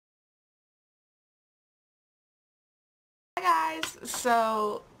guys,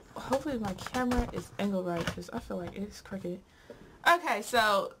 so hopefully my camera is angled right because I feel like it's crooked. Okay,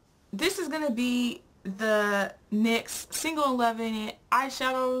 so this is gonna be the NYX single 11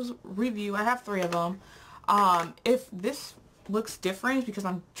 eyeshadows review. I have 3 of them. If this looks different because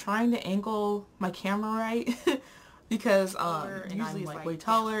I'm trying to angle my camera right because usually it's like way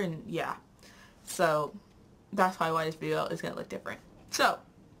taller and yeah, so that's probably why this video is gonna look different. So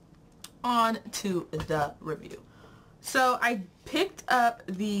on to the review. So I picked up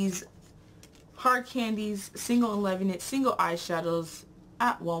these Hard Candies single 11 single eyeshadows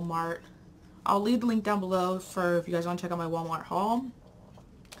at Walmart. I'll leave the link down below for if you guys want to check out my Walmart haul.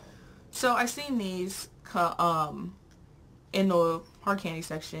 So I seen these in the hard candy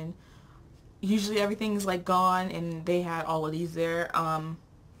section. Usually everything's like gone and they had all of these there.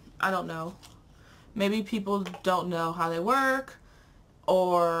 I don't know. Maybe people don't know how they work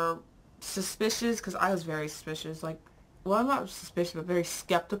or suspicious, because I was very suspicious. Like, well, I'm not suspicious, but very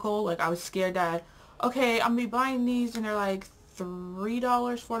skeptical. Like, I was scared that, okay, I'm gonna be buying these and they're like $3,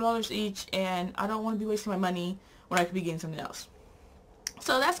 $4 each, and I don't want to be wasting my money when I could be getting something else.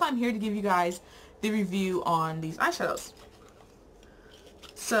 So that's why I'm here to give you guys the review on these eyeshadows.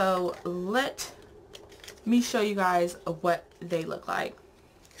 So let me show you guys what they look like.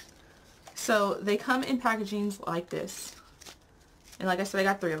 So they come in packagings like this, and like I said, I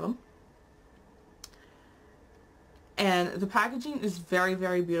got 3 of them. And the packaging is very,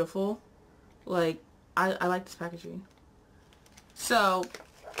 very beautiful. Like, I like this packaging. So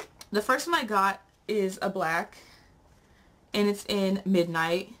the first one I got is a black, and it's in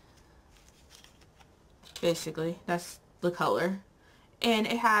Midnight. Basically, that's the color. And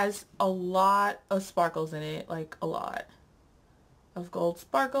it has a lot of sparkles in it, like a lot of gold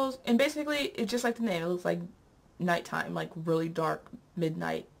sparkles. And basically, it's just like the name. It looks like nighttime, like really dark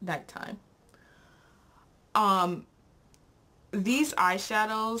midnight nighttime. These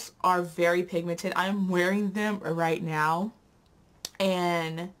eyeshadows are very pigmented. I'm wearing them right now,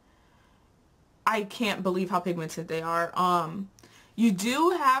 and I can't believe how pigmented they are. You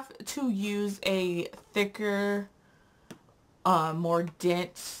do have to use a thicker, more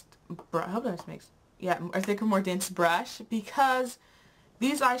dense brush. I hope that makes, yeah, a thicker, more dense brush, because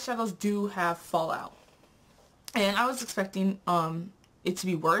these eyeshadows do have fallout. And I was expecting it to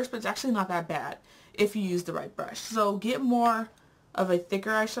be worse, but it's actually not that bad if you use the right brush. So get more of a thicker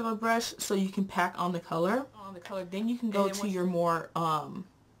eyeshadow brush so you can pack on the color. Then you can go to your more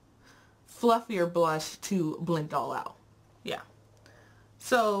fluffier blush to blend it all out. Yeah.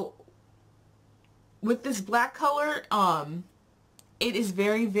 So with this black color, it is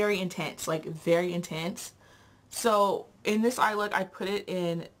very, very intense, like very intense. So in this eye look, I put it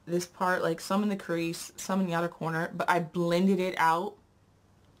in this part, like some in the crease, some in the outer corner, but I blended it out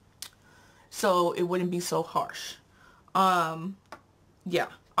so it wouldn't be so harsh. Yeah,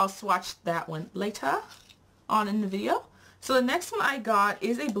 I'll swatch that one later on in the video. So the next one I got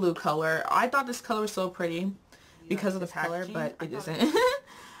is a blue color. I thought this color was so pretty because of the color, but it isn't.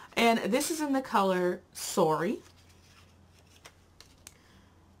 And this is in the color Soiree.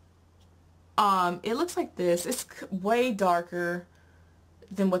 It looks like this. It's way darker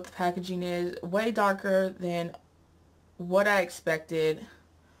than what the packaging is. Way darker than what I expected.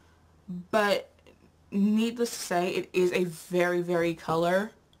 But needless to say, it is a very, very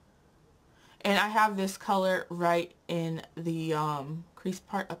color. And I have this color right in the crease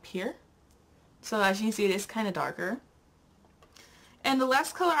part up here. So as you can see, it is kind of darker. And the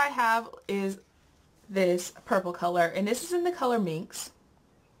last color I have is this purple color. And this is in the color Minx.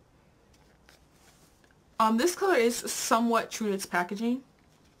 This color is somewhat true to its packaging.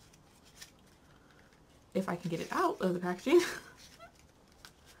 If I can get it out of the packaging.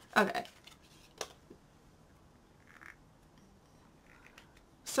 Okay.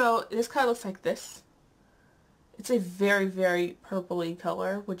 So this color looks like this. It's a very, very purpley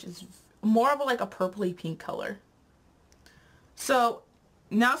color, which is more of like a purpley pink color. So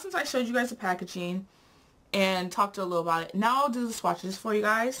now, since I showed you guys the packaging and talked a little about it, now I'll do the swatches for you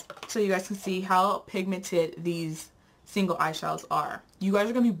guys so you guys can see how pigmented these single eyeshadows are. You guys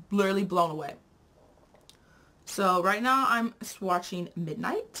are going to be literally blown away. So right now I'm swatching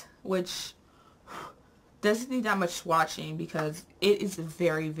Midnight, which doesn't need that much swatching because it is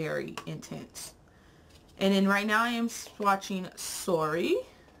very, very intense. And then right now I am swatching Soiree.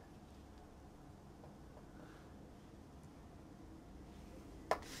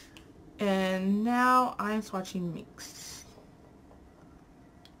 And now I'm swatching Minx.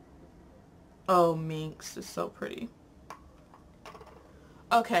 Oh, Minx is so pretty.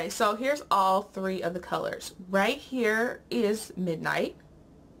 Okay, so here's all 3 of the colors. Right here is Midnight.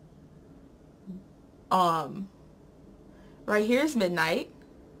 Right Right here is Midnight.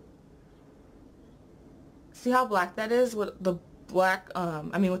 See how black that is with the black,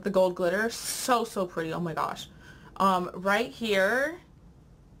 with the gold glitter? So, so pretty. Oh my gosh. Right here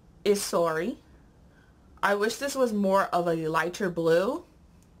is Soiree. I wish this was more of a lighter blue,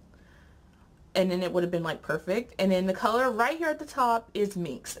 and then it would have been like perfect. And then the color right here at the top is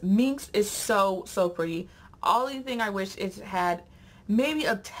Minx. Minx is so, so pretty. Only thing I wish it had maybe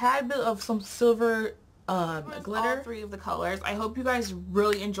a tad bit of some silver glitter. All three of the colors. I hope you guys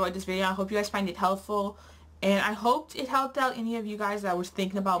really enjoyed this video. I hope you guys find it helpful, and I hope it helped out any of you guys that was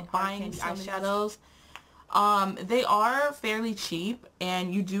thinking about buying these eyeshadows. They are fairly cheap,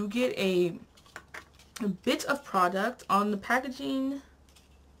 and you do get a bit of product. On the packaging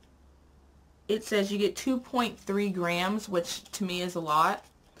it says you get 2.3 grams, which to me is a lot.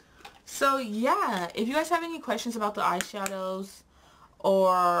 So yeah, if you guys have any questions about the eyeshadows,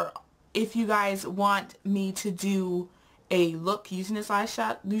 or if you guys want me to do a look using this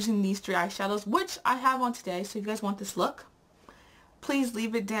eyeshadow, using these 3 eyeshadows, which I have on today, so if you guys want this look, please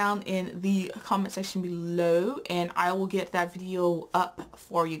leave it down in the comment section below, and I will get that video up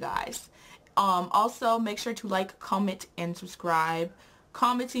for you guys. Also, make sure to like, comment, and subscribe.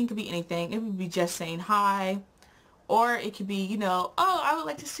 Commenting could be anything. It would be just saying hi, or it could be, you know, oh, I would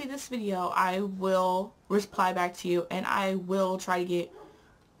like to see this video. I will reply back to you, and I will try to get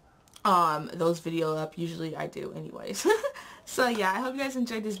those video up. Usually I do anyways. So yeah, I hope you guys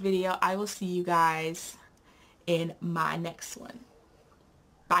enjoyed this video. I will see you guys in my next one.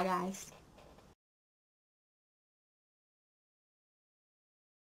 Bye guys.